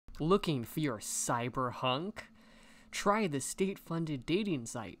Looking for your cyber hunk? Try the state-funded dating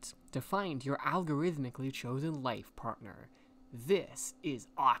sites to find your algorithmically chosen life partner. This is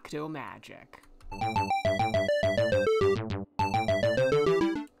OCTOMAGIC.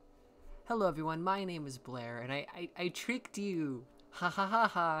 Hello everyone, my name is Blair, and I tricked you. Ha ha ha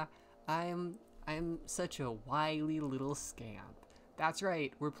ha. I'm such a wily little scamp. That's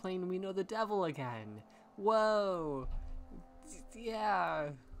right, we're playing We Know the Devil again. Whoa. Yeah.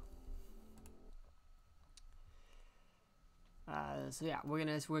 So yeah, we're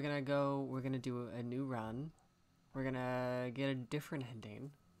gonna do a new run. We're gonna get a different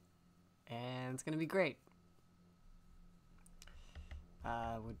ending, and it's gonna be great.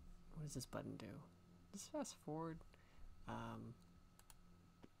 What does this button do? Just fast forward.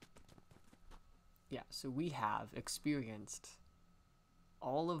 Yeah, so we have experienced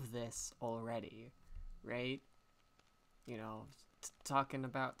all of this already, right? You know, talking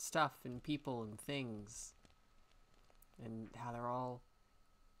about stuff and people and things, and how they're all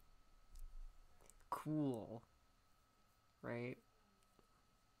cool, right?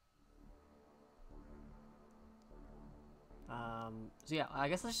 So yeah, I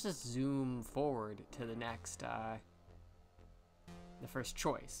guess let's just zoom forward to the next, the first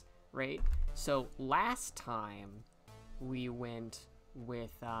choice, right? So last time we went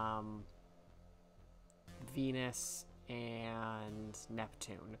with, Venus and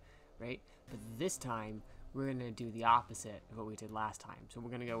Neptune, right? But this time we're gonna do the opposite of what we did last time. So we're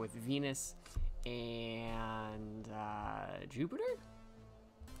gonna go with Venus and Jupiter?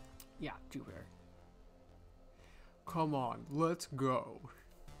 Yeah, Jupiter. Come on, let's go.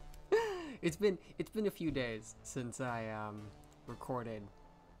 It's been a few days since I recorded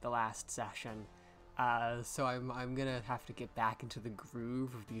the last session. So I'm gonna have to get back into the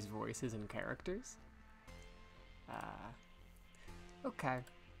groove of these voices and characters. Okay.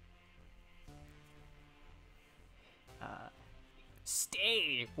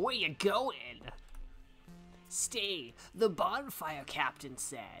 Stay! Where you going? Stay, the bonfire captain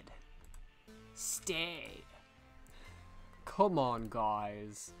said. Stay. Come on,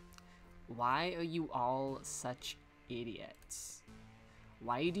 guys. Why are you all such idiots?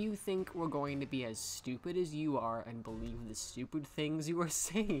 Why do you think we're going to be as stupid as you are and believe the stupid things you are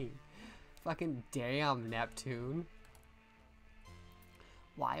saying? Fucking damn, Neptune.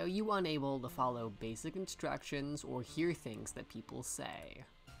 Why are you unable to follow basic instructions or hear things that people say?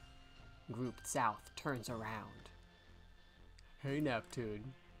 Group South turns around. Hey,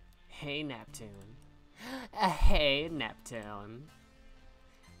 Neptune. Hey, Neptune. Hey, Neptune.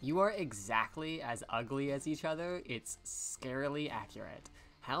 You are exactly as ugly as each other. It's scarily accurate.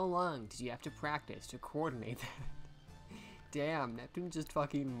 How long did you have to practice to coordinate that? Damn, Neptune's just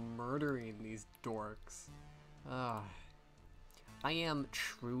fucking murdering these dorks. I am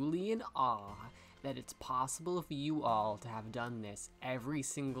truly in awe that it's possible for you all to have done this every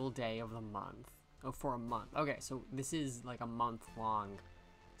single day of the month. Oh, for a month. Okay, so this is like a month-long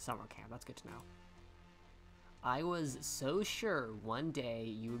summer camp. That's good to know. I was so sure one day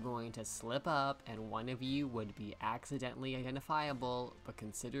you were going to slip up and one of you would be accidentally identifiable, but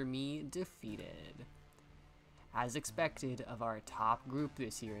consider me defeated. As expected of our top group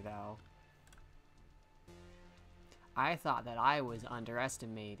this year, though. I thought that I was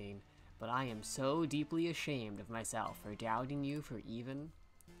underestimating, but I am so deeply ashamed of myself for doubting you for even.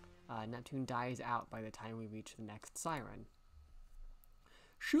 Neptune dies out by the time we reach the next siren.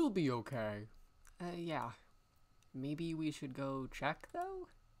 She'll be okay. Yeah. Maybe we should go check, though?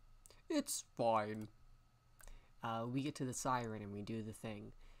 It's fine. We get to the siren and we do the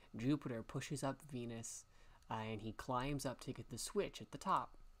thing. Jupiter pushes up Venus, and he climbs up to get the switch at the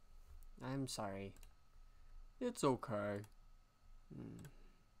top. I'm sorry. It's okay.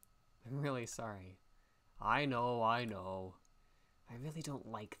 I'm really sorry. I know. I really don't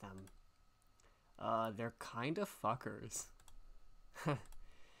like them. They're kind of fuckers.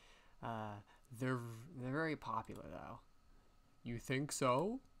 They're very popular, though. You think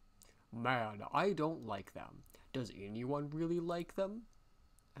so? Man, I don't like them. Does anyone really like them?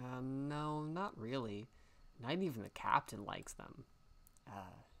 No, not really. Not even the captain likes them.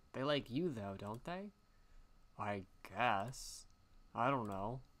 They like you, though, don't they? I guess. I don't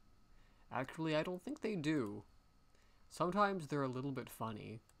know. Actually, I don't think they do. Sometimes they're a little bit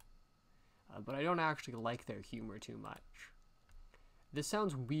funny. But I don't actually like their humor too much. This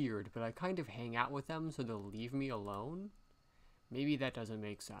sounds weird, but I kind of hang out with them so they'll leave me alone? Maybe that doesn't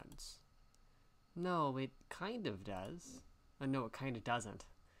make sense. No, it kind of does. No, it kind of doesn't.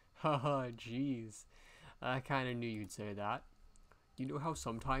 Haha, jeez. I kind of knew you'd say that. You know how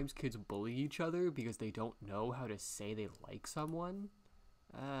sometimes kids bully each other because they don't know how to say they like someone?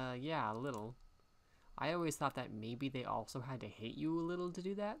 Yeah, a little. I always thought that maybe they also had to hate you a little to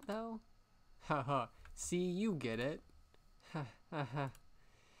do that, though. Haha, see, you get it. But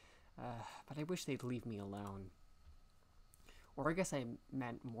I wish they'd leave me alone. Or I guess I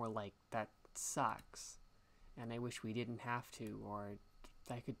meant more like, that sucks. And I wish we didn't have to, or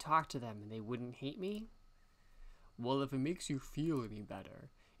I could talk to them and they wouldn't hate me. Well, if it makes you feel any better,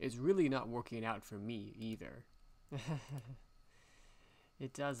 it's really not working out for me either.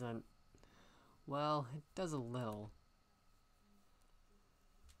 It doesn't. Well, it does a little.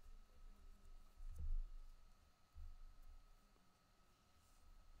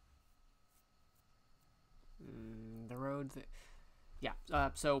 The road... Yeah,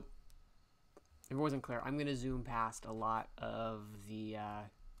 so... If it wasn't clear, I'm going to zoom past a lot of the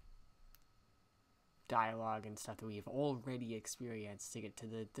dialogue and stuff that we've already experienced to get to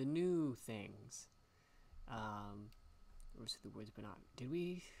the new things. Rose of the Woods, but not... Did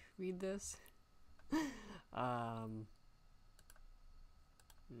we read this?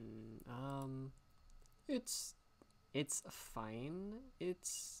 It's fine.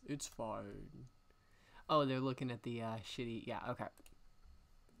 It's fine. Oh, they're looking at the shitty... Yeah, okay.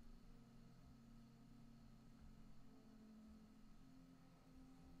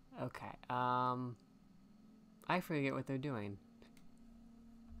 Okay, I forget what they're doing.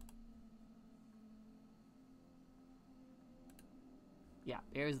 Yeah,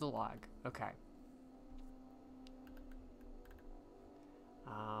 there's the log. Okay.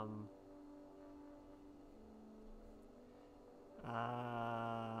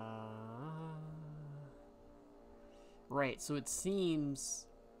 Right, so it seems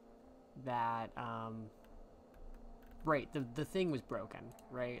that, right, the thing was broken,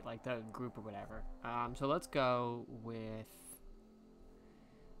 right? Like the group or whatever. So let's go with,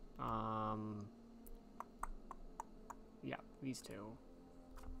 yeah, these two.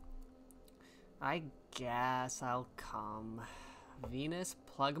 I guess I'll come. Venus,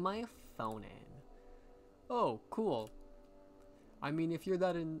 plug my phone in. Oh, cool. I mean, if you're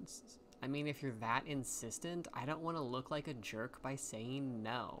that insistent, I don't want to look like a jerk by saying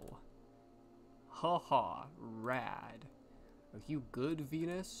no. Haha, rad. Are you good,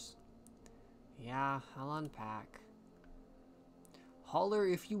 Venus? Yeah, I'll unpack. Holler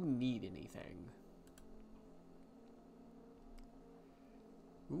if you need anything.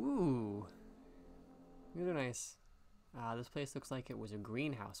 Ooh. These are nice. This place looks like it was a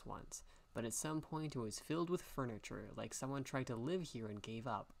greenhouse once, but at some point it was filled with furniture, like someone tried to live here and gave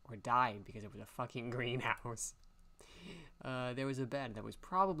up, or died because it was a fucking greenhouse. There was a bed that was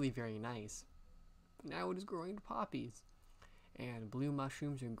probably very nice. Now it is growing poppies, and blue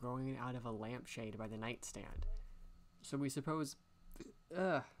mushrooms are growing out of a lampshade by the nightstand. So we suppose...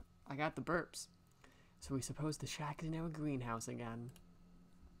 I got the burps. So we suppose the shack is now a greenhouse again.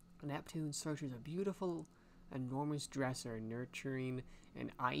 Neptune searches a beautiful, enormous dresser nurturing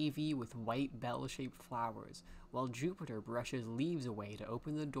an ivy with white bell-shaped flowers, while Jupiter brushes leaves away to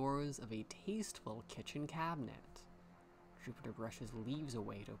open the doors of a tasteful kitchen cabinet. Jupiter brushes leaves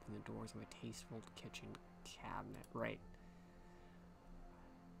away to open the doors of a tasteful kitchen cabinet. Right.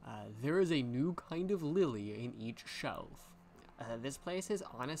 There is a new kind of lily in each shelf. This place is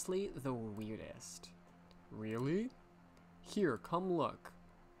honestly the weirdest. Really? Here, come look.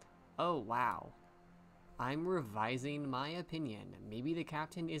 Oh, wow. I'm revising my opinion. Maybe the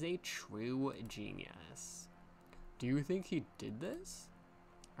captain is a true genius. Do you think he did this?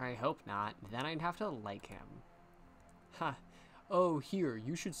 I hope not. Then I'd have to like him. Ha. Oh, here,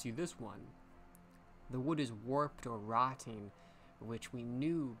 you should see this one. The wood is warped or rotting, which we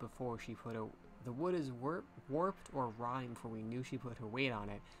knew before she put a... The wood is warped or rotting before we knew she put her weight on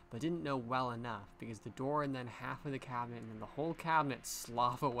it, but didn't know well enough, because the door and then half of the cabinet and then the whole cabinet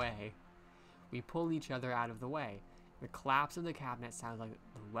slough away. We pull each other out of the way. The collapse of the cabinet sounds like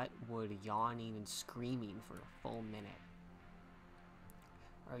the wet wood yawning and screaming for a full minute.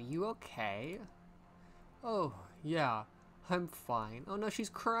 Are you okay? Oh, yeah, I'm fine. Oh no, she's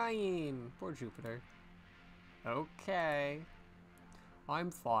crying! Poor Jupiter. Okay. I'm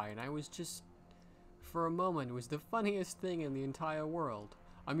fine. I was just... For a moment, it was the funniest thing in the entire world.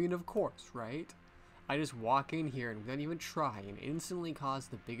 I mean, of course, right? I just walk in here and without even try and instantly cause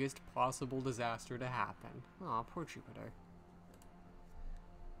the biggest possible disaster to happen. Aw, poor Jupiter.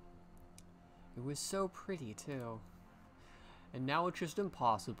 It was so pretty, too. And now it's just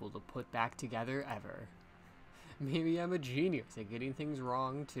impossible to put back together ever. Maybe I'm a genius at getting things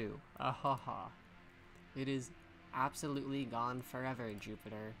wrong, too. Ahaha. It is absolutely gone forever,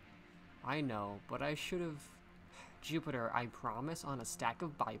 Jupiter. I know, but I should have... Jupiter, I promise on a stack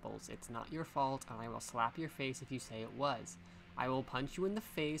of Bibles, it's not your fault, and I will slap your face if you say it was. I will punch you in the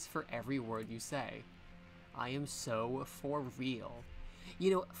face for every word you say. I am so for real.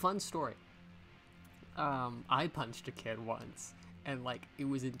 You know, fun story. I punched a kid once, and, like, it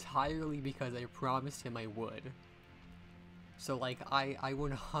was entirely because I promised him I would. So, like, I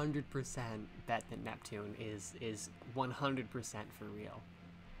 100% bet that Neptune is 100% for real.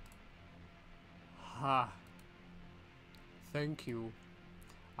 Ha. Thank you.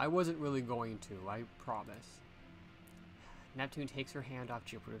 I wasn't really going to, I promise. Neptune takes her hand off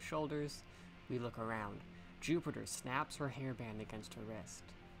Jupiter's shoulders. We look around. Jupiter snaps her hairband against her wrist.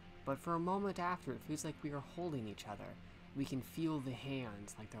 But for a moment after, it feels like we are holding each other. We can feel the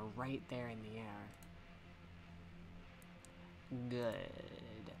hands, like they're right there in the air.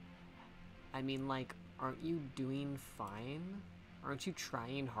 Good. I mean, like, aren't you doing fine? Aren't you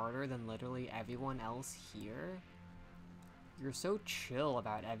trying harder than literally everyone else here? You're so chill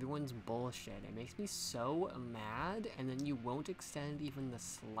about everyone's bullshit. It makes me so mad, and then you won't extend even the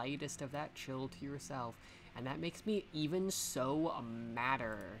slightest of that chill to yourself, and that makes me even so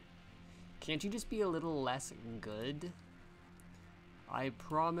madder. Can't you just be a little less good? I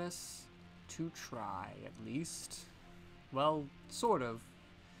promise to try, at least. Well, sort of.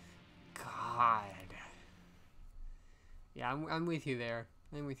 God. Yeah, I'm with you there.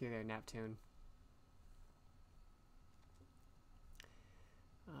 I'm with you there, Neptune.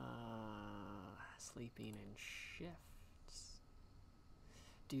 Sleeping in shifts.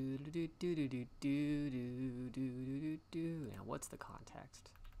 Do do do do do do do do do do do. Now, what's the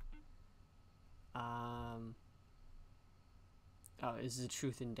context? Oh, is this a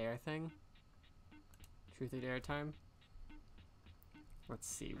truth and dare thing? Truth or dare time? Let's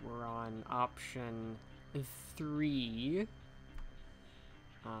see. We're on option 3.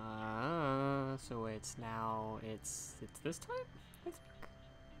 So it's now it's this time, I think.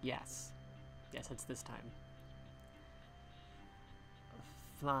 Yes, it's this time.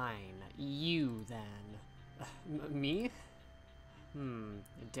 Fine, you then. Me?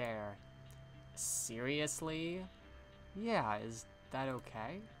 Dare. Seriously? Yeah, is that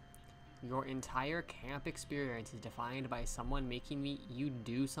okay? Your entire camp experience is defined by someone making you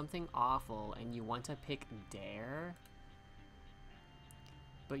do something awful, and you want to pick dare?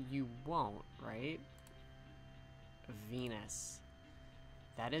 But you won't, right? Venus.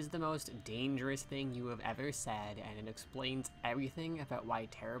 That is the most dangerous thing you have ever said, and it explains everything about why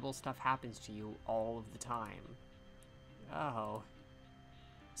terrible stuff happens to you all of the time. Oh.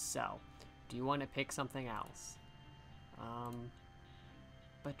 So, do you want to pick something else?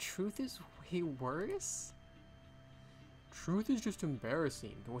 But truth is way worse? Truth is just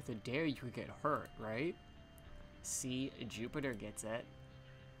embarrassing, but with a dare you could get hurt, right? See, Jupiter gets it.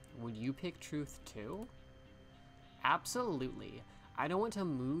 Would you pick truth too? Absolutely. I don't want to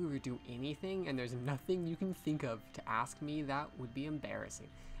move or do anything, and there's nothing you can think of to ask me that would be embarrassing.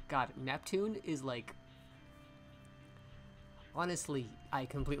 God, Neptune is like... Honestly, I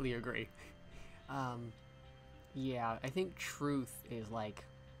completely agree. Yeah, I think truth is like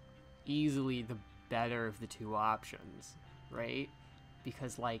easily the better of the two options, right?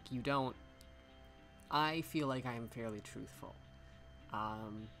 Because like you don't... I feel like I am fairly truthful.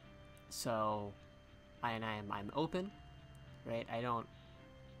 So, I'm open, right? I don't,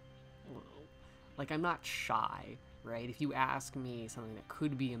 like, I'm not shy, right? If you ask me something that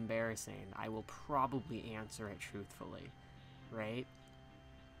could be embarrassing, I will probably answer it truthfully, right?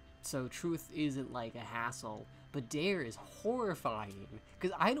 So truth isn't like a hassle, but dare is horrifying,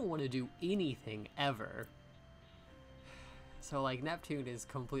 because I don't want to do anything ever. So, like, Neptune is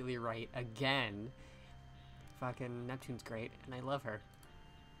completely right again. Fucking Neptune's great, and I love her.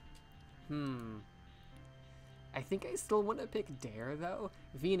 I think I still want to pick dare, though.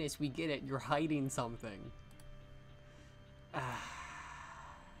 Venus, we get it. You're hiding something.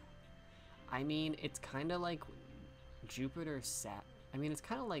 I mean, it's kind of like Jupiter said.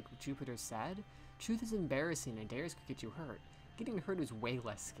 Truth is embarrassing, and dares could get you hurt. Getting hurt is way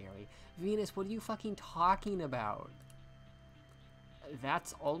less scary. Venus, what are you fucking talking about?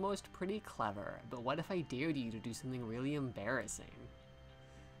 That's almost pretty clever, but what if I dared you to do something really embarrassing?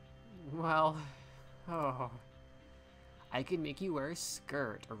 Well, I could make you wear a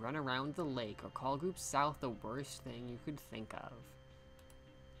skirt, or run around the lake, or call Group South the worst thing you could think of.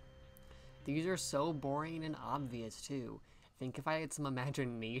 These are so boring and obvious, too. Think if I had some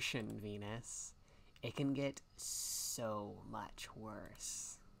imagination, Venus. It can get so much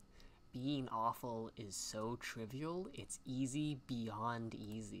worse. Being awful is so trivial, it's easy beyond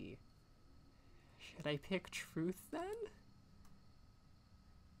easy. Should I pick truth, then?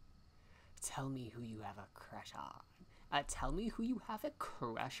 Tell me who you have a crush on. Tell me who you have a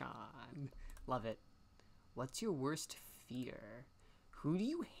crush on. Love it. What's your worst fear. Who do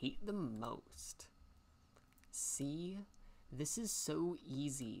you hate the most? See? This is so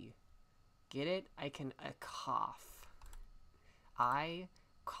easy. Get it? I can cough. I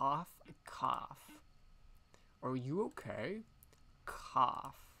cough, cough. Are you okay?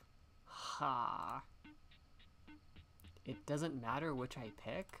 Cough. Ha. It doesn't matter which I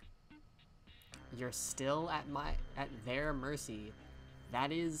pick. You're still at their mercy.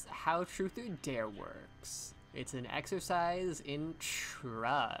 That is how Truth or Dare works. It's an exercise in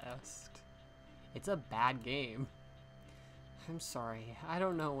trust. It's a bad game. I'm sorry. I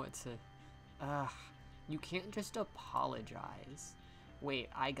don't know what to... you can't just apologize. Wait,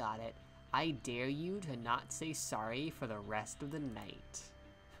 I got it. I dare you to not say sorry for the rest of the night.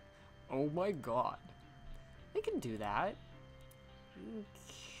 Oh my god. I can do that.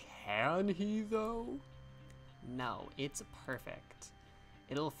 Can he, though? No, it's perfect.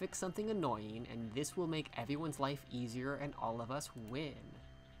 It'll fix something annoying, and this will make everyone's life easier and all of us win.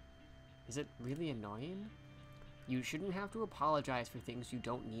 Is it really annoying? You shouldn't have to apologize for things you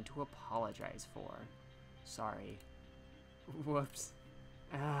don't need to apologize for. Sorry. Whoops.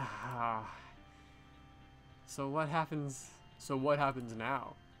 So what happens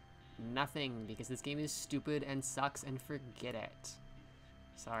now? Nothing, because this game is stupid and sucks, and forget it.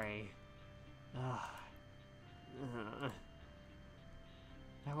 Sorry.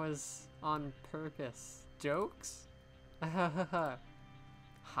 That was on purpose. Jokes? Ha.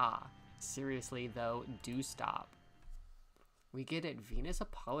 Seriously, though, do stop. We get it. Venus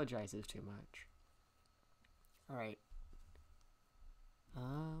apologizes too much. Alright.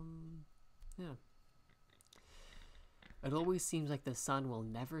 Yeah. It always seems like the sun will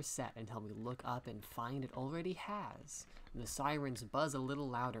never set until we look up and find it already has. The sirens buzz a little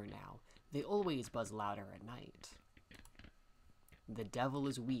louder now. They always buzz louder at night. The devil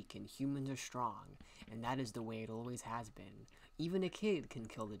is weak and humans are strong, and that is the way it always has been. Even a kid can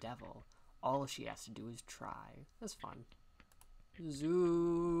kill the devil. All she has to do is try. That's fun.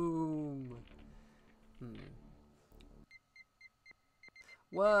 Zoom.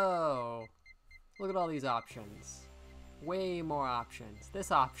 Whoa! Look at all these options. Way more options.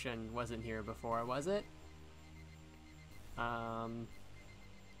 This option wasn't here before, was it?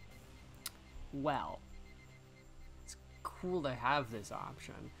 Well, it's cool to have this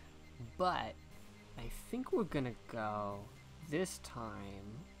option, but I think we're gonna go this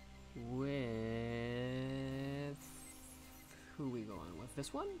time with... Who are we going with?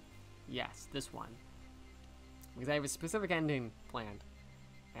 This one? Yes, this one. Because I have a specific ending planned,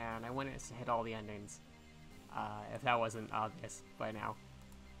 and I want to hit all the endings. If that wasn't obvious by now.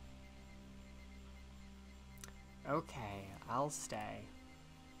 Okay, I'll stay.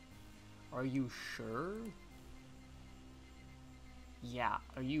 Are you sure? Yeah,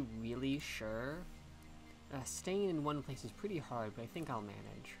 are you really sure? Staying in one place is pretty hard, but I think I'll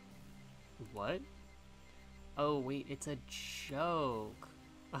manage. What? Oh wait, it's a joke.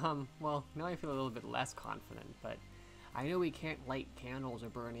 Well, now I feel a little bit less confident, but I know we can't light candles or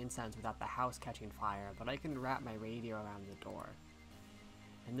burn incense without the house catching fire, but I can wrap my radio around the door.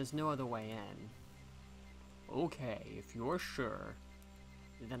 And there's no other way in. Okay, if you're sure,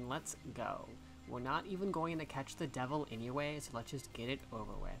 then let's go. We're not even going to catch the devil anyway, so let's just get it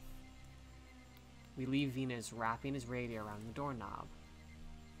over with. We leave Venus wrapping his radio around the doorknob.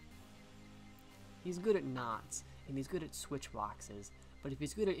 He's good at knots, and he's good at switch boxes, but if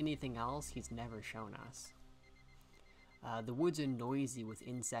he's good at anything else, he's never shown us. The woods are noisy with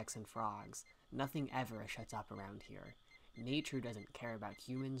insects and frogs. Nothing ever shuts up around here. Nature doesn't care about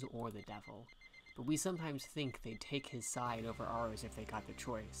humans or the devil, but we sometimes think they'd take his side over ours if they got the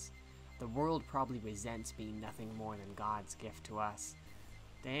choice. The world probably resents being nothing more than God's gift to us.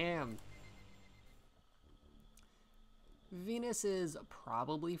 Damn. Venus is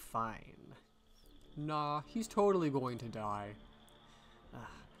probably fine. Nah, he's totally going to die.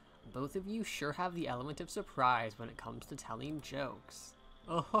 Both of you sure have the element of surprise when it comes to telling jokes.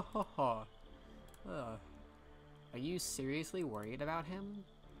 Oh ha ha ha. Are you seriously worried about him?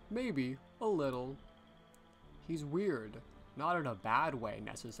 Maybe, a little. He's weird. Not in a bad way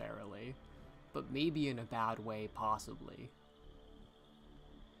necessarily, but maybe in a bad way possibly.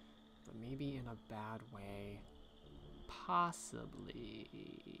 But maybe in a bad way possibly.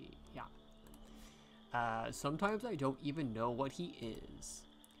 Yeah. Sometimes I don't even know what he is.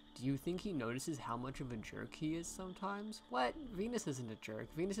 Do you think he notices how much of a jerk he is sometimes? What? Venus isn't a jerk.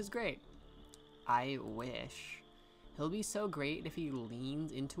 Venus is great. I wish. He'll be so great if he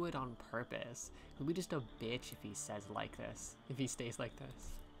leans into it on purpose. He'll be just a bitch if he says like this. If he stays like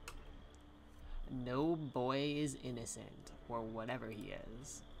this. No boy is innocent, or whatever he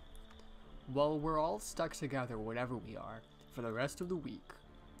is. Well, we're all stuck together whatever we are for the rest of the week.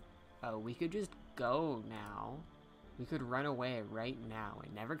 We could just go now. We could run away right now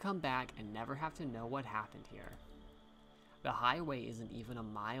and never come back and never have to know what happened here. The highway isn't even a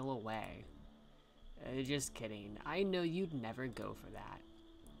mile away. Just kidding. I know you'd never go for that.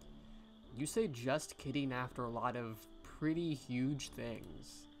 You say just kidding after a lot of pretty huge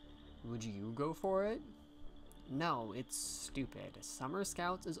things. Would you go for it? No, it's stupid. Summer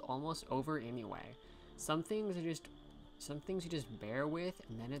Scouts is almost over anyway. Some things you just bear with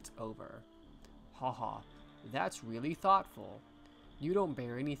and then it's over. Haha, that's really thoughtful. You don't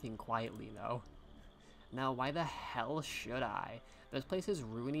bear anything quietly though. Now why the hell should I? This place is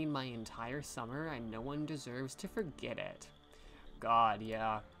ruining my entire summer and no one deserves to forget it. God,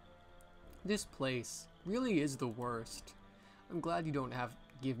 yeah. This place really is the worst. I'm glad you don't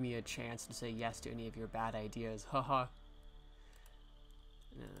give me a chance to say yes to any of your bad ideas, haha.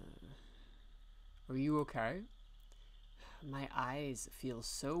 Are you okay? My eyes feel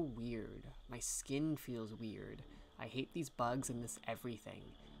so weird. My skin feels weird. I hate these bugs and this everything.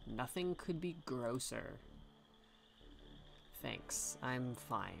 Nothing could be grosser. Thanks, I'm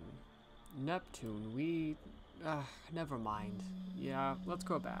fine. Neptune, never mind. Yeah, let's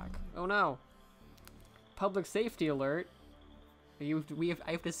go back. Oh no! Public safety alert! I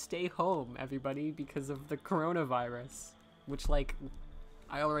have to stay home, everybody, because of the coronavirus. Which, like,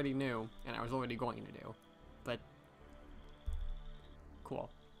 I already knew, and I was already going to do. But,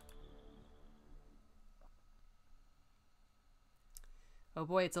 cool. Oh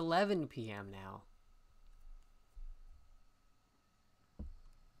boy, it's 11 p.m. now.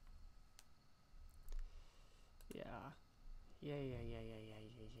 Yeah.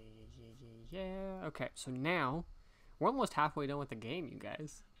 Okay, so now, we're almost halfway done with the game, you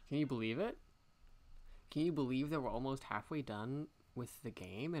guys. Can you believe it? Can you believe that we're almost halfway done with the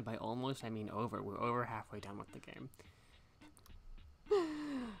game? And by almost, I mean over. We're over halfway done with the game.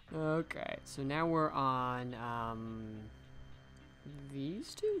 Okay, so now we're on,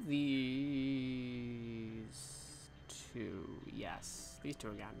 these two? These two. Yes, these two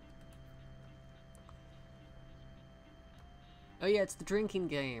again. Oh yeah, it's the drinking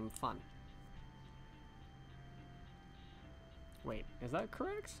game. Fun. Wait, is that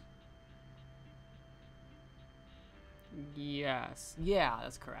correct? Yes. Yeah,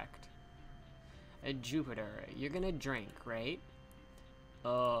 that's correct. Jupiter, you're gonna drink, right?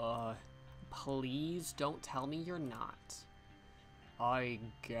 Please don't tell me you're not. I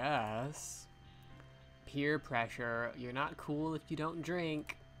guess. Peer pressure. You're not cool if you don't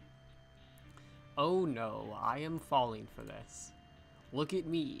drink. Oh no, I am falling for this. Look at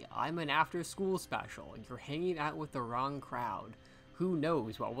me, I'm an after-school special. You're hanging out with the wrong crowd. Who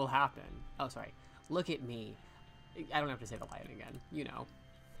knows what will happen? Oh, sorry. Look at me. I don't have to say the line again, you know.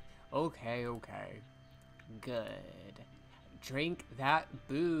 Okay. Good. Drink that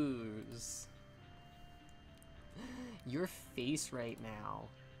booze. Your face right now.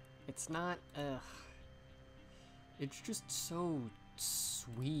 It's not, it's just so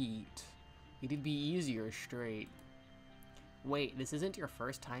sweet. It'd be easier straight. Wait, this isn't your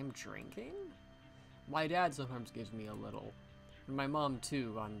first time drinking? My dad sometimes gives me a little. And my mom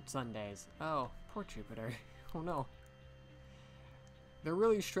too, on Sundays. Oh, poor Jupiter. Oh no. They're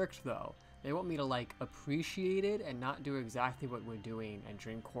really strict though. They want me to like appreciate it and not do exactly what we're doing and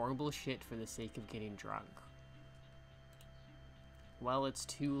drink horrible shit for the sake of getting drunk. Well, it's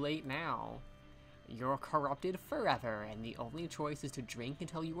too late now. You're corrupted forever, and the only choice is to drink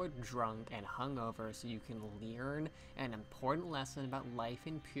until you are drunk and hungover so you can learn an important lesson about life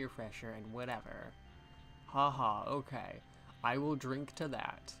and peer pressure and whatever. Haha, okay. I will drink to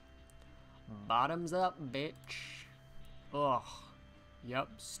that. Bottoms up, bitch. Ugh. Yep,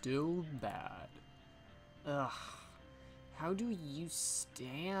 still bad. Ugh. How do you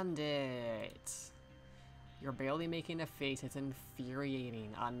stand it? You're barely making a face. It's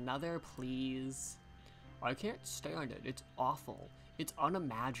infuriating. Another, please. I can't stand it. It's awful. It's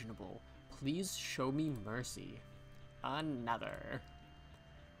unimaginable. Please show me mercy. Another.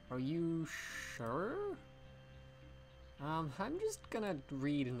 Are you sure? I'm just gonna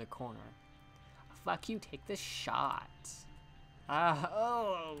read in the corner. Fuck you, take this shot.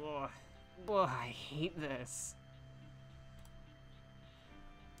 Oh, boy, I hate this.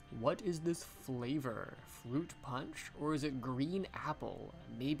 What is this flavor? Fruit punch? Or is it green apple?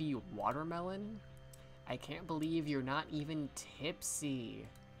 Maybe watermelon? I can't believe you're not even tipsy.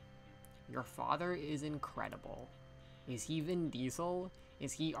 Your father is incredible. Is he Vin Diesel?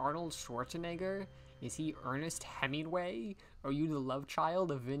 Is he Arnold Schwarzenegger? Is he Ernest Hemingway? Are you the love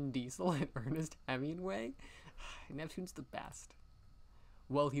child of Vin Diesel and Ernest Hemingway? Neptune's the best.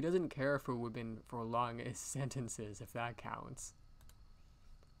 Well, he doesn't care for women for long sentences, if that counts.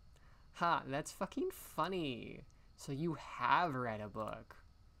 Ha, that's fucking funny. So you have read a book.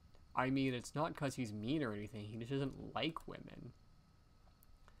 I mean, it's not because he's mean or anything. He just doesn't like women.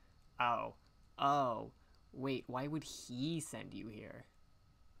 Oh. Wait, why would he send you here?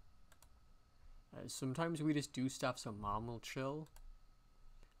 Sometimes we just do stuff so Mom will chill.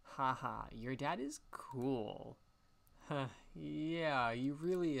 Haha, your dad is cool. Huh, yeah, he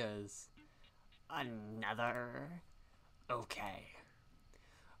really is. Another? Okay.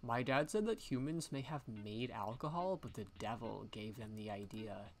 My dad said that humans may have made alcohol, but the devil gave them the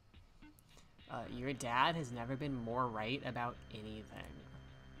idea. Your dad has never been more right about anything.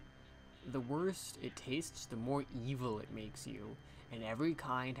 The worse it tastes, the more evil it makes you, and every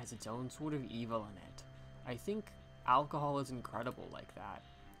kind has its own sort of evil in it. I think alcohol is incredible like that.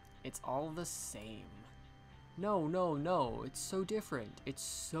 It's all the same. No, it's so different. It's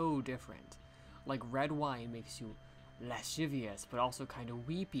so different. Like red wine makes you lascivious, but also kind of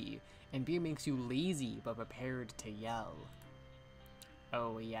weepy, and beer makes you lazy, but prepared to yell.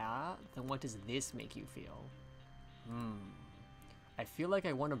 Oh yeah? Then what does this make you feel? I feel like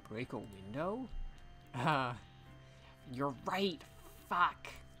I want to break a window? You're right! Fuck!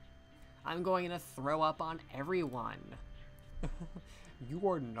 I'm going to throw up on everyone! You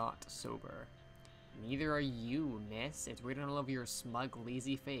are not sober. Neither are you, miss. It's written all over your smug,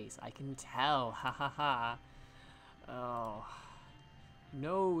 lazy face. I can tell. Ha ha ha. Oh.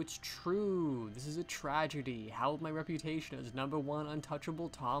 No, it's true. This is a tragedy. How will my reputation as #1 untouchable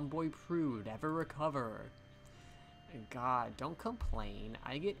tomboy prude ever recover? God, don't complain.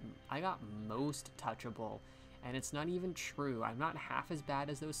 I got most touchable, and it's not even true. I'm not half as bad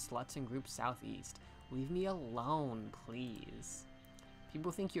as those sluts in Group Southeast. Leave me alone, please.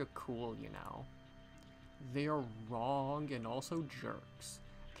 People think you're cool, you know. They are wrong and also jerks.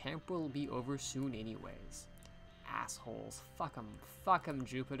 Camp will be over soon anyways. Assholes. Fuck 'em. Fuck 'em,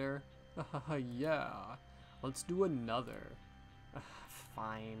 Jupiter. Yeah. Let's do another.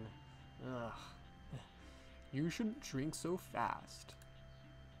 Fine. Ugh. You shouldn't drink so fast.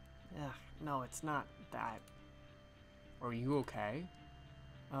 Ugh, no, it's not that. Are you okay?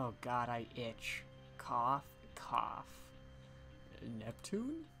 Oh god, I itch. Cough, cough.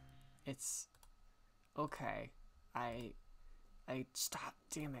 Neptune? It's... okay. I stop,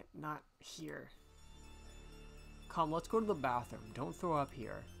 damn it, not here. Come, let's go to the bathroom. Don't throw up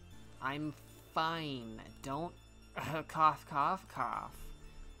here. I'm fine. Don't... cough, cough, cough.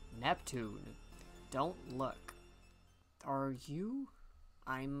 Neptune. Don't look. Are you?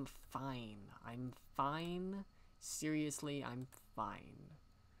 I'm fine. I'm fine. Seriously, I'm fine.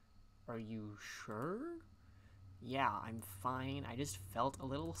 Are you sure? Yeah, I'm fine. I just felt a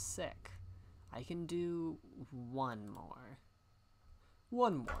little sick. I can do one more.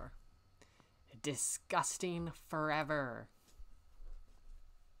 One more. Disgusting forever.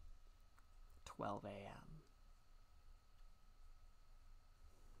 12 a.m.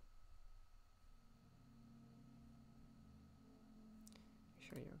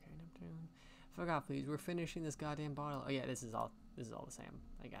 Sure you're okay, Neptune? Forgot, please. We're finishing this goddamn bottle. Oh yeah, this is all the same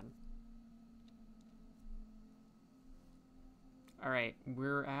again. All right,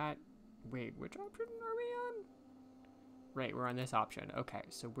 we're at. Wait, which option are we on? Right, we're on this option. Okay,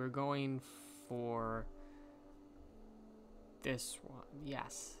 so we're going for this one.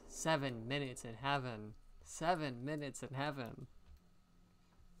 Yes, 7 minutes in heaven. 7 minutes in heaven.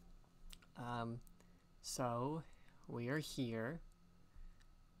 So we are here.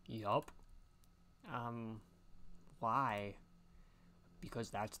 Yup. Why? Because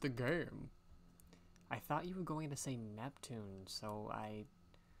that's the game. I thought you were going to say Neptune, so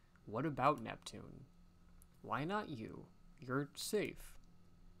what about Neptune? Why not you? You're safe.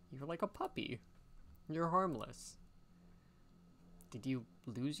 You're like a puppy. You're harmless. Did you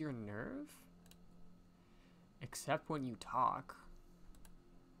lose your nerve? Except when you talk.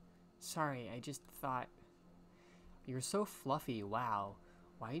 Sorry, I just thought... You're so fluffy, wow.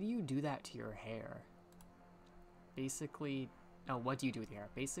 Why do you do that to your hair? Basically... Oh, what do you do with your hair?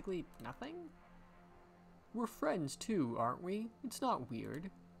 Basically, nothing? We're friends too, aren't we? It's not weird.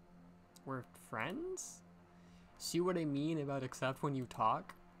 We're friends? See what I mean about except when you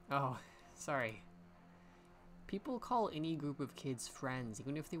talk? Oh, sorry. People call any group of kids friends,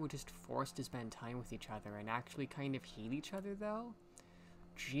 even if they were just forced to spend time with each other and actually kind of hate each other, though?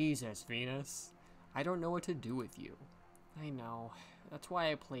 Jesus, Venus. I don't know what to do with you. I know. That's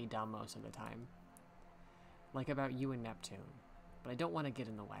why I play dumb most of the time. Like about you and Neptune. But I don't want to get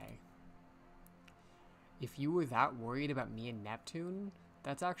in the way. If you were that worried about me and Neptune,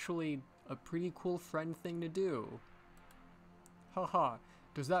 that's actually a pretty cool friend thing to do. Haha,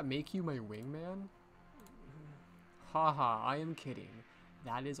 Does that make you my wingman? Haha, I am kidding.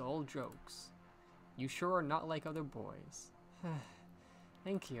 That is all jokes. You sure are not like other boys.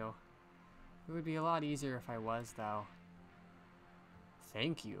 Thank you. It would be a lot easier if I was, though.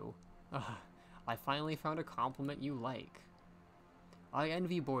 Thank you? I finally found a compliment you like. I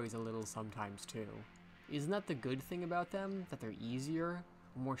envy boys a little sometimes, too. Isn't that the good thing about them? That they're easier?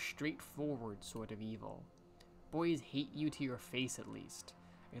 A more straightforward sort of evil. Boys hate you to your face, at least.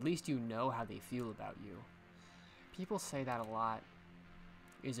 At least you know how they feel about you. People say that a lot.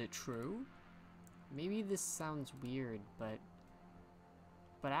 Is it true? Maybe this sounds weird, but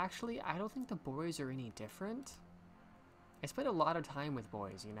actually, I don't think the boys are any different. I spend a lot of time with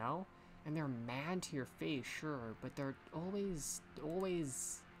boys, you know? And they're mad to your face, sure, but they're always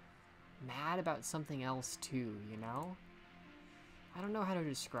mad about something else too, you know? I don't know how to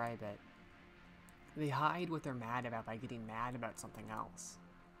describe it. They hide what they're mad about by getting mad about something else.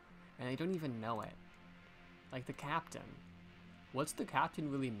 And they don't even know it. Like the captain. What's the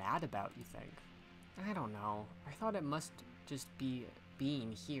captain really mad about, you think? I don't know. I thought it must just be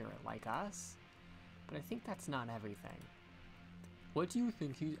being here, like us. But I think that's not everything. What do you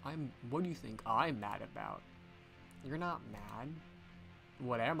think I'm mad about? You're not mad.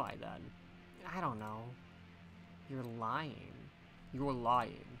 What am I then? I don't know. You're lying. You're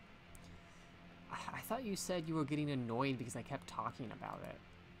lying. I thought you said you were getting annoyed because I kept talking about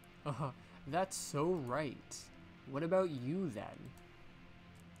it. That's so right. What about you then?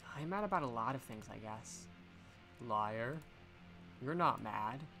 I'm mad about a lot of things, I guess. Liar. You're not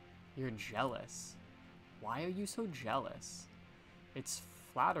mad. You're jealous. Why are you so jealous? It's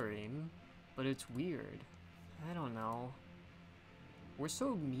flattering, but it's weird. I don't know. We're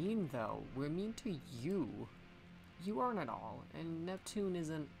so mean, though. We're mean to you. You aren't at all, and Neptune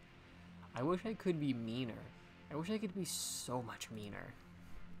isn't... I wish I could be meaner. I wish I could be so much meaner.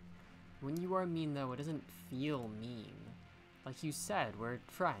 When you are mean, though, it doesn't feel mean. Like you said, we're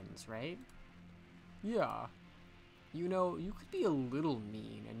friends, right? Yeah. You know, you could be a little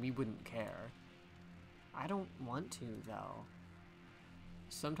mean and we wouldn't care. I don't want to, though.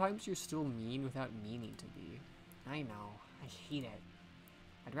 Sometimes you're still mean without meaning to be. I know. I hate it.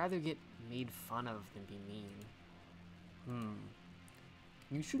 I'd rather get made fun of than be mean.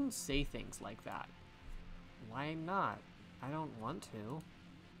 You shouldn't say things like that. Why not? I don't want to.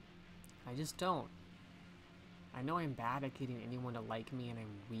 I just don't. I know I'm bad at getting anyone to like me and I'm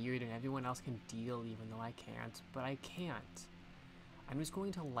weird and everyone else can deal even though I can't, but I can't. I'm just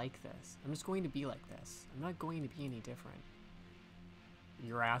going to like this. I'm just going to be like this. I'm not going to be any different.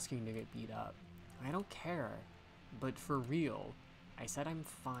 You're asking to get beat up. I don't care. But for real, I said I'm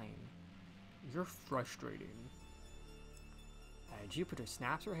fine. You're frustrating. Jupiter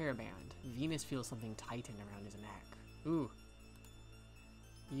snaps her hairband. Venus feels something tighten around his neck. Ooh.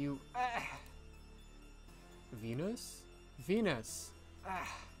 You... Venus? Venus!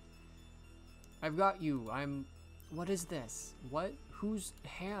 I've got you. What is this? What? Whose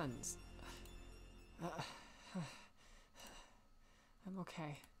hands? I'm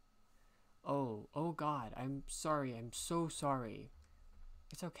okay. Oh God. I'm sorry. I'm so sorry.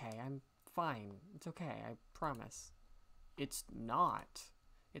 It's okay. I'm fine. It's okay. I promise. It's not.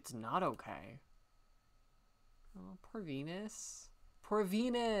 It's not okay. Oh, poor Venus. Poor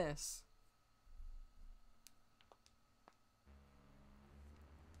Venus!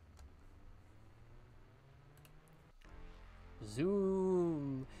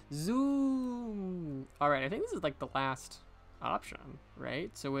 Zoom! Zoom! Alright, I think this is like the last option,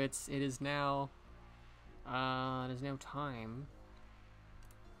 right? So it is now time.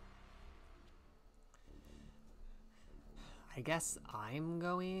 I guess I'm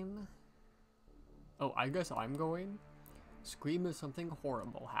going? Oh, I guess I'm going? Scream if something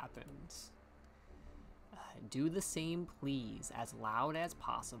horrible happens. Do the same, please, as loud as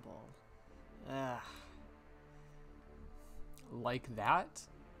possible. Like that?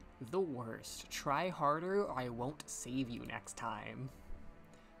 The worst. Try harder or I won't save you next time.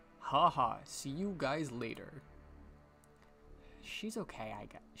 Haha, see you guys later. She's okay, I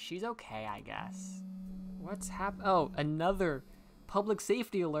guess. She's okay, I guess. What's Oh, another public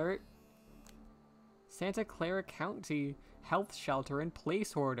safety alert. Santa Clara County Health Shelter in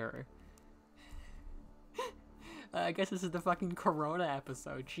Place Order. I guess this is the fucking Corona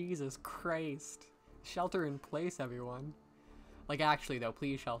episode. Jesus Christ. Shelter in place, everyone. Like, actually, though,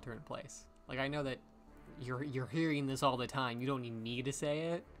 please shelter in place. Like, I know that you're hearing this all the time. You don't need me to say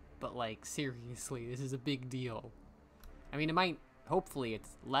it. But, like, seriously, this is a big deal. I mean, it might... Hopefully,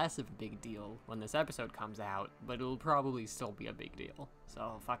 it's less of a big deal when this episode comes out. But it'll probably still be a big deal.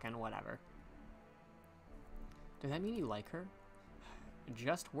 So, fucking whatever. Does that mean you like her?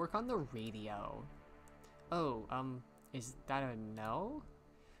 Just work on the radio. Oh, is that a no?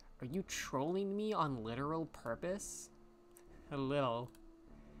 Are you trolling me on literal purpose? A little.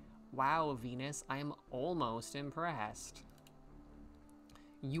 Wow, Venus, I'm almost impressed.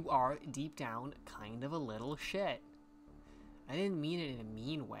 You are, deep down, kind of a little shit. I didn't mean it in a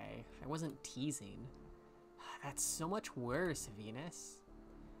mean way. I wasn't teasing. That's so much worse, Venus.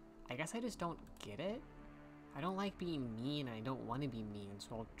 I guess I just don't get it. I don't like being mean and I don't want to be mean,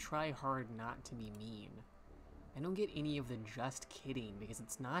 so I'll try hard not to be mean. I don't get any of the just kidding because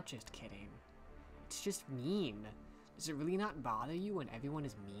it's not just kidding. It's just mean. Does it really not bother you when everyone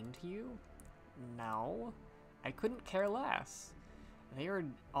is mean to you? No. I couldn't care less. They are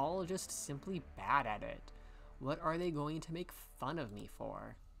all just simply bad at it. What are they going to make fun of me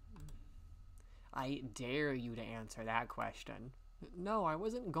for? I dare you to answer that question. No, I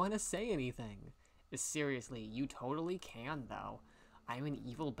wasn't going to say anything. Seriously, you totally can, though. I'm an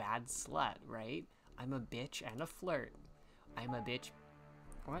evil bad slut, right? I'm a bitch and a flirt. I'm a bitch...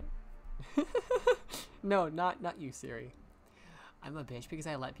 What? No, not you, Siri. I'm a bitch because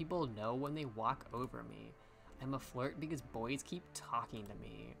I let people know when they walk over me. I'm a flirt because boys keep talking to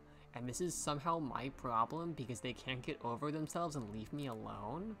me. And this is somehow my problem because they can't get over themselves and leave me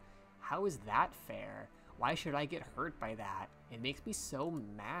alone? How is that fair? Why should I get hurt by that? It makes me so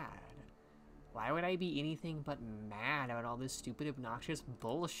mad. Why would I be anything but mad about all this stupid, obnoxious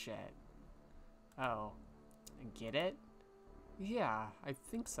bullshit? Oh, get it? Yeah, I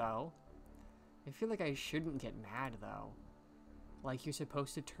think so. I feel like I shouldn't get mad, though. Like you're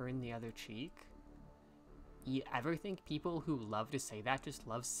supposed to turn the other cheek? You ever think people who love to say that just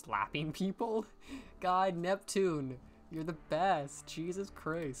love slapping people? God, Neptune, you're the best. Jesus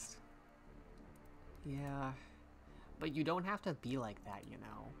Christ. Yeah, but you don't have to be like that, you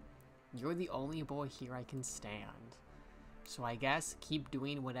know. You're the only boy here I can stand. So I guess keep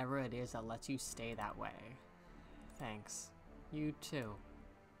doing whatever it is that lets you stay that way. Thanks. You too.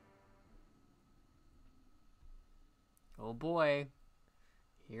 Oh boy.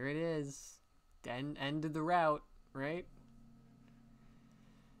 Here it is. End of the route, right?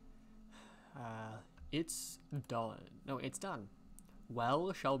 It's done. No, it's done.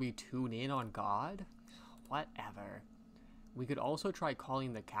 Well, shall we tune in on God? Whatever. We could also try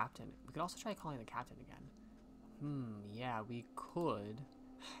calling the captain. Again. Yeah, we could.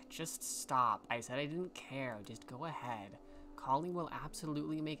 Just stop. I said I didn't care. Just go ahead. Calling will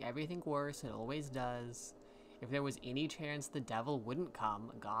absolutely make everything worse. It always does. If there was any chance the devil wouldn't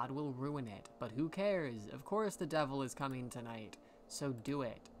come, God will ruin it. But who cares? Of course the devil is coming tonight. So do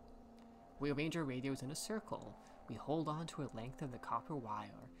it. We arrange our radios in a circle. We hold on to a length of the copper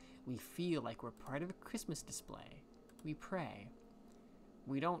wire. We feel like we're part of a Christmas display. We pray.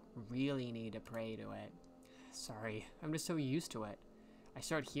 We don't really need to pray to it. Sorry, I'm just so used to it. I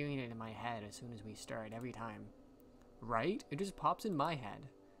start hearing it in my head as soon as we start, every time. Right? It just pops in my head.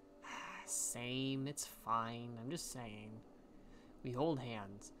 Same, it's fine, I'm just saying. We hold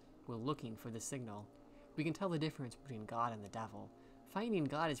hands. We're looking for the signal. We can tell the difference between God and the devil. Finding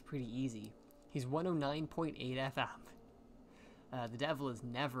God is pretty easy. He's 109.8 FM. The devil is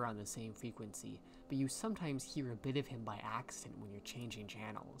never on the same frequency, but you sometimes hear a bit of him by accident when you're changing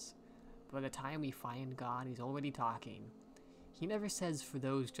channels. By the time we find God, he's already talking. He never says for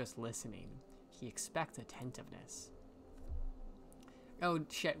those just listening. He expects attentiveness. Oh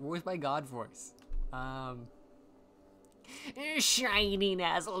shit, where's my God voice? Shining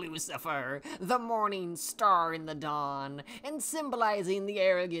as Lucifer, the morning star in the dawn, and symbolizing the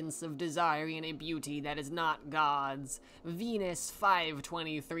arrogance of desiring a beauty that is not God's, Venus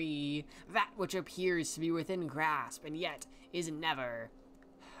 523, that which appears to be within grasp and yet is never.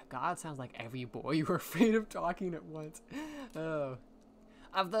 God sounds like every boy you were afraid of talking at once. Oh.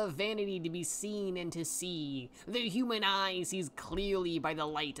 Of the vanity to be seen and to see. The human eye sees clearly by the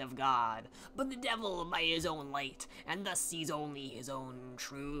light of God, but the devil by his own light, and thus sees only his own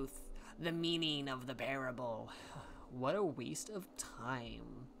truth. The meaning of the parable. What a waste of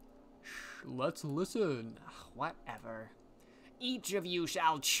time. Shh, let's listen. Whatever. Each of you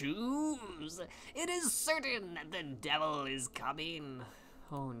shall choose. It is certain that the devil is coming.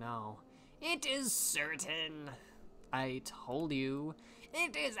 Oh no. It is certain. I told you.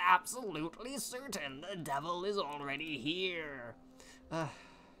 It is absolutely certain the devil is already here.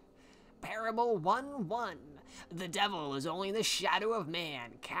 Parable 1:1. The devil is only the shadow of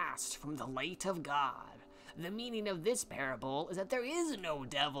man cast from the light of God. The meaning of this parable is that there is no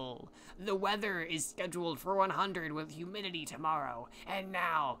devil. The weather is scheduled for 100 with humidity tomorrow. And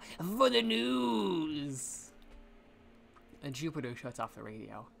now, for the news. And Jupiter shuts off the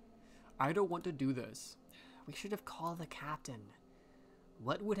radio. I don't want to do this. We should have called the captain.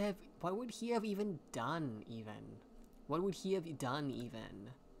 What would he have even done, even? What would he have done,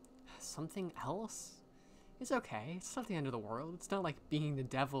 even? Something else? It's okay. It's not the end of the world. It's not like being the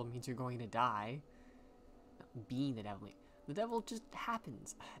devil means you're going to die. Being the devil. The devil just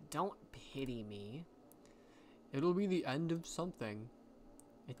happens. Don't pity me. It'll be the end of something.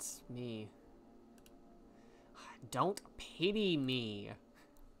 It's me. Don't pity me.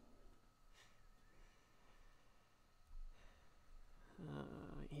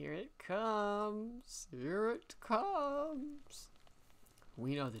 Here it comes. Here it comes.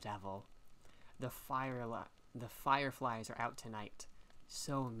 We know the devil. The fireflies are out tonight.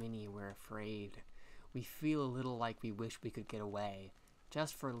 So many we're afraid. We feel a little like we wish we could get away,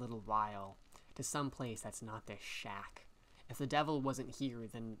 just for a little while, to some place that's not this shack. If the devil wasn't here,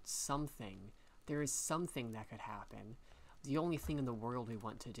 then there is something that could happen. The only thing in the world we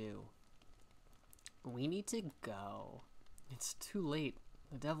want to do. We need to go. It's too late.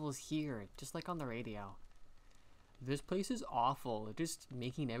 The devil's here, just like on the radio. This place is awful. It's just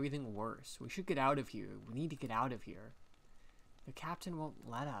making everything worse. We should get out of here. We need to get out of here. The captain won't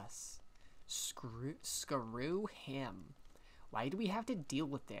let us. Screw him. Why do we have to deal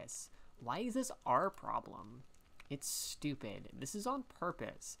with this? Why is this our problem? It's stupid. This is on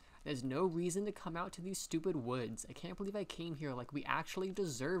purpose. There's no reason to come out to these stupid woods. I can't believe I came here like we actually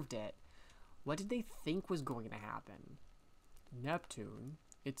deserved it. What did they think was going to happen? Neptune,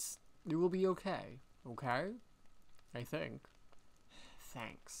 it will be okay. Okay? I think.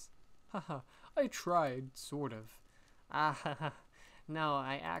 Thanks. Haha, I tried, sort of. No,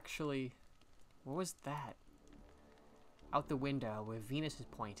 I actually... What was that? Out the window, where Venus is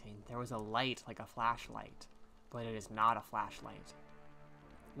pointing, there was a light like a flashlight. But it is not a flashlight.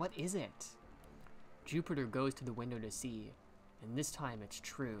 What is it? Jupiter goes to the window to see, and this time it's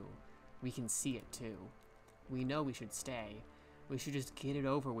true. We can see it too. We know we should stay. We should just get it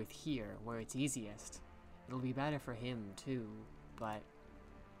over with here, where it's easiest. It'll be better for him too, but...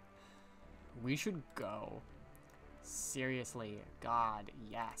 We should go. Seriously, God,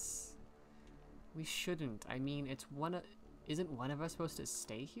 yes. We shouldn't. I mean, isn't one of us supposed to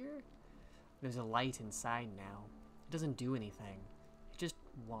stay here? There's a light inside now. It doesn't do anything. It just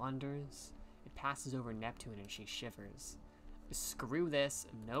wanders. It passes over Neptune and she shivers. Screw this.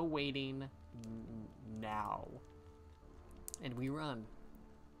 No waiting. Now. And we run.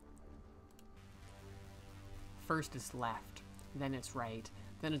 First it's left, then it's right,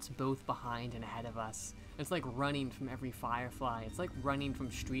 then it's both behind and ahead of us. It's like running from every firefly. It's like running from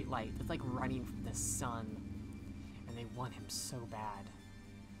streetlight. It's like running from the sun. And they want him so bad.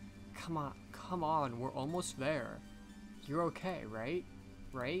 Come on, we're almost there. You're okay, right?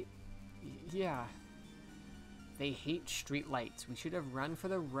 Right? Yeah. They hate streetlights. We should have run for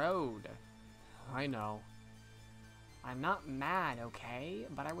the road. I know. I'm not mad, okay?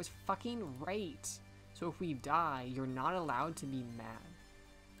 But I was fucking right. So if we die, you're not allowed to be mad.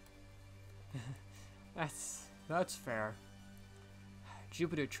 That's fair.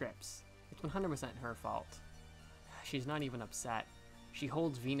 Jupiter trips. It's 100% her fault. She's not even upset. She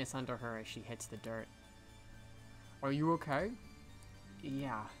holds Venus under her as she hits the dirt. Are you okay?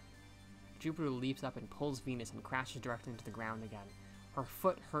 Yeah. Jupiter leaps up and pulls Venus and crashes directly into the ground again. Her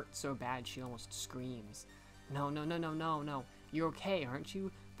foot hurts so bad she almost screams. No. You're okay, aren't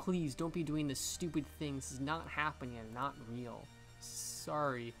you? Please, don't be doing this stupid thing. This is not happening and not real.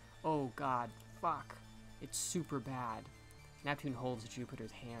 Sorry. Oh god, fuck. It's super bad. Neptune holds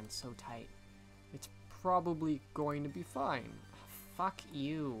Jupiter's hand so tight. It's probably going to be fine. Fuck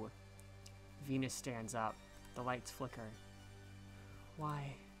you. Venus stands up. The lights flicker.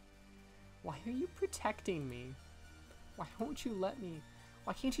 Why? Why are you protecting me? Why won't you let me?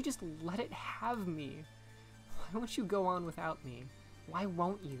 Why can't you just let it have me? Why won't you go on without me? Why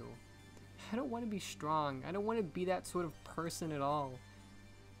won't you? I don't want to be strong. I don't want to be that sort of person at all.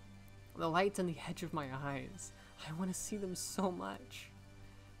 The light's on the edge of my eyes. I want to see them so much.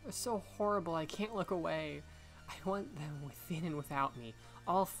 They're so horrible, I can't look away. I want them within and without me,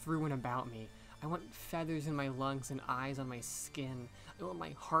 all through and about me. I want feathers in my lungs and eyes on my skin. I want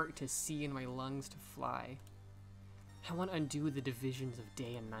my heart to see and my lungs to fly. I want to undo the divisions of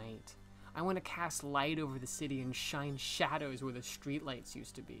day and night. I want to cast light over the city and shine shadows where the streetlights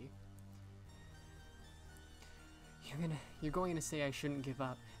used to be. You're going to say I shouldn't give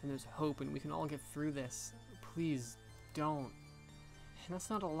up, and there's hope, and we can all get through this. Please, don't. And that's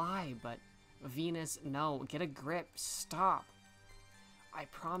not a lie, but... Venus, no, get a grip, stop. I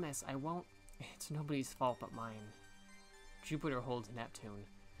promise, I won't... It's nobody's fault but mine. Jupiter holds Neptune.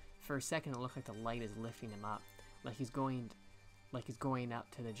 For a second, it looked like the light is lifting him up, like he's going up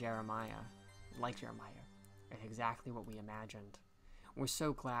to the Jeremiah. Like Jeremiah. It's exactly what we imagined. We're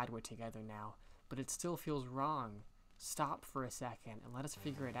so glad we're together now, but it still feels wrong. Stop for a second and let us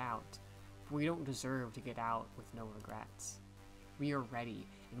figure it out. We don't deserve to get out with no regrets. We are ready,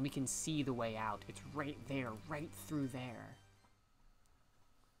 and we can see the way out. It's right there, right through there.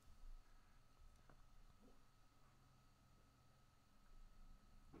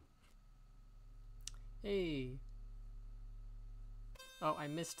 Hey. Oh, I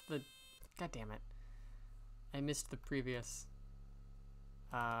missed the... God damn it. I missed the previous...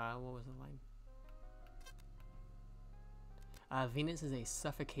 what was the line? Venus is a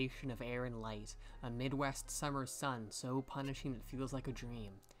suffocation of air and light, a Midwest summer sun so punishing it feels like a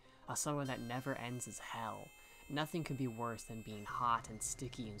dream. A summer that never ends is hell. Nothing could be worse than being hot and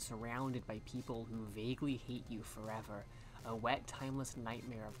sticky and surrounded by people who vaguely hate you forever. A wet, timeless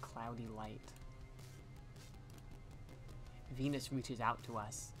nightmare of cloudy light. Venus reaches out to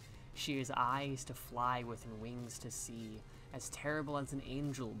us. She has eyes to fly with and wings to see, as terrible as an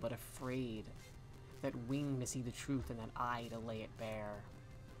angel but afraid. That wing to see the truth and that eye to lay it bare.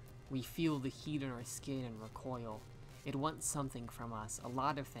 We feel the heat in our skin and recoil. It wants something from us, a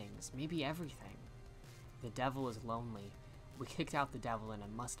lot of things, maybe everything. The devil is lonely. We kicked out the devil and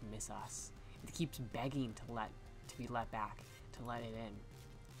it must miss us. It keeps begging to be let back, to let it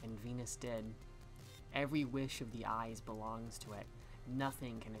in. And Venus did. Every wish of the eyes belongs to it.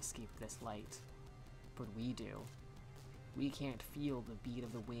 Nothing can escape this light. But we do. We can't feel the beat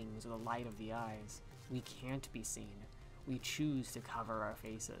of the wings or the light of the eyes. We can't be seen. We choose to cover our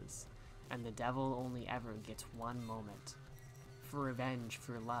faces. And the devil only ever gets one moment. For revenge,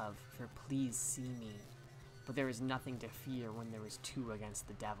 for love, for please see me. But there is nothing to fear when there is two against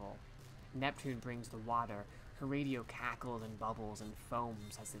the devil. Neptune brings the water. Her radio cackles and bubbles and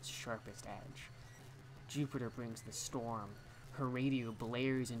foams as its sharpest edge. Jupiter brings the storm. Her radio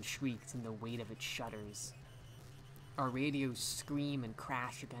blares and shrieks in the weight of its shudders. Our radios scream and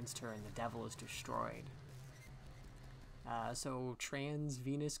crash against her and the devil is destroyed. So trans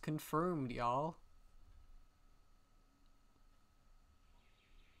Venus confirmed, y'all.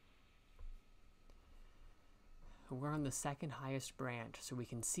 We're on the second highest branch, so we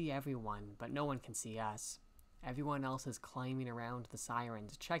can see everyone, but no one can see us. Everyone else is climbing around the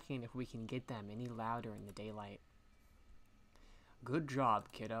sirens, checking if we can get them any louder in the daylight. Good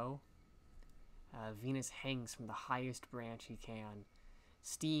job, kiddo. Venus hangs from the highest branch he can.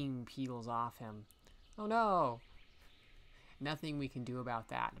 Steam peels off him. Oh no! Nothing we can do about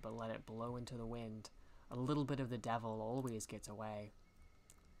that but let it blow into the wind. A little bit of the devil always gets away.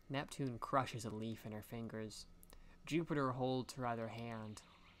 Neptune crushes a leaf in her fingers. Jupiter holds her other hand,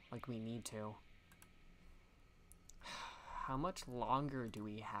 like we need to. How much longer do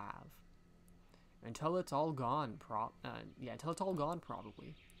we have? Until it's all gone, until it's all gone,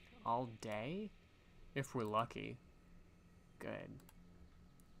 probably. All day? If we're lucky. Good.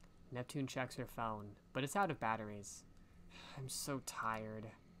 Neptune checks her phone, but it's out of batteries. I'm so tired.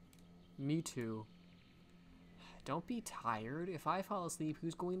 Me too. Don't be tired. If I fall asleep,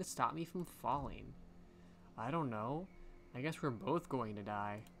 who's going to stop me from falling? I don't know. I guess we're both going to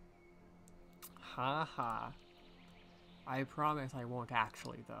die. Ha ha. I promise I won't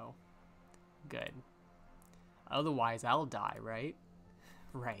actually, though. Good. Otherwise, I'll die, right?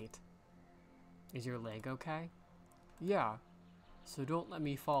 Right. Is your leg okay? Yeah. So don't let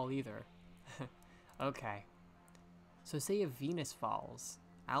me fall either. Okay. So say if Venus falls,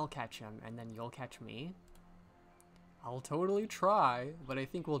 I'll catch him and then you'll catch me? I'll totally try, but I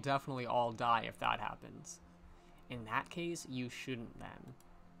think we'll definitely all die if that happens. In that case, you shouldn't then.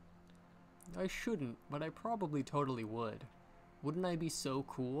 I shouldn't, but I probably totally would. Wouldn't I be so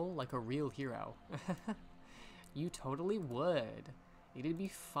cool, like a real hero? You totally would. It'd be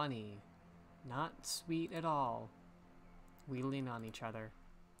funny. Not sweet at all. We lean on each other,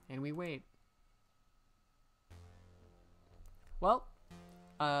 and we wait. Well,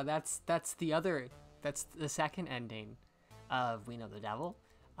 that's the second ending of We Know the Devil.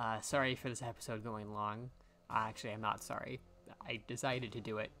 Sorry for this episode going long. Actually, I'm not sorry. I decided to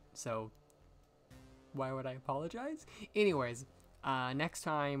do it, so why would I apologize? Anyways, next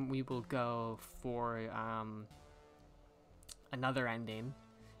time we will go for another ending,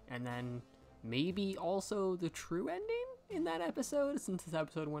 and then maybe also the true ending in that episode, since this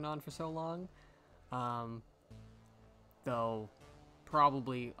episode went on for so long. Though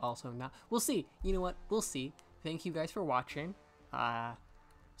probably also not. We'll see. You know what? We'll see. Thank you guys for watching.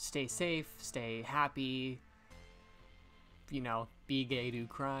 Stay safe, stay happy, you know, be gay, do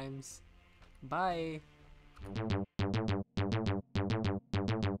crimes. Bye.